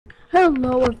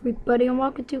Hello everybody and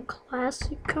welcome to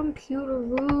Classic Computer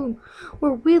Room,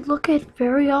 where we look at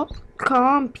very old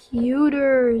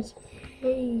computers.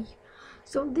 Hey,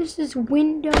 so this is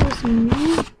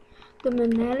WindowsME, the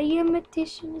Millennium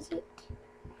Edition, is it?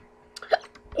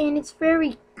 And it's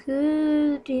very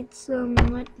good. It's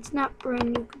not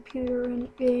brand new computer or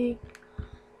anything.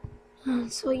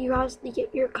 So you obviously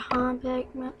get your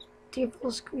compact mode, your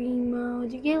full screen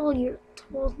mode, you get all your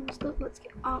tools and stuff. Let's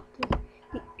get off the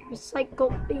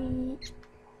recycle beat.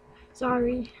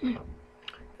 Sorry.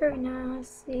 Very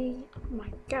nice. See, oh my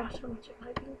gosh, how much have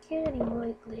I been getting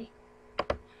lately?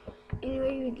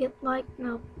 Anyway, you get like,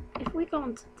 now, if we go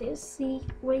into this, see,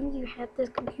 when you had this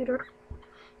computer,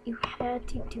 you had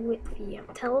to do it via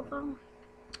telephone.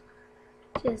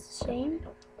 Just a shame.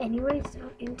 Anyway, so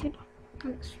into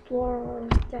Explorer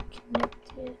that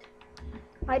connected.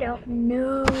 I don't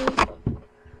know.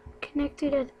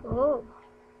 Connected at all.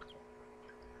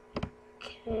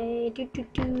 Okay,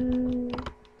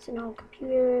 it's an old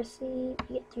computer. See, you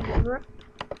get to Europe,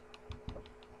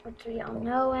 which we all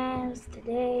know as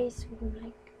today. So we're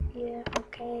like, yeah,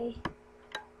 okay.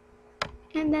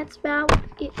 And that's about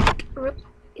it.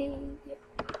 Yeah.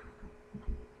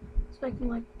 So I can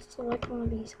like select one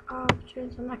of these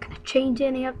options. I'm not gonna change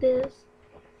any of this.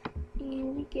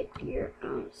 And you get your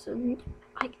so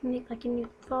I can make like a new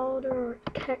folder or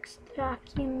text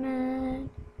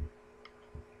document.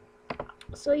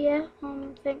 So yeah,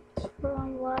 thanks for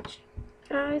watching,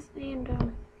 guys,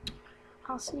 and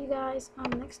I'll see you guys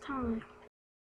next time.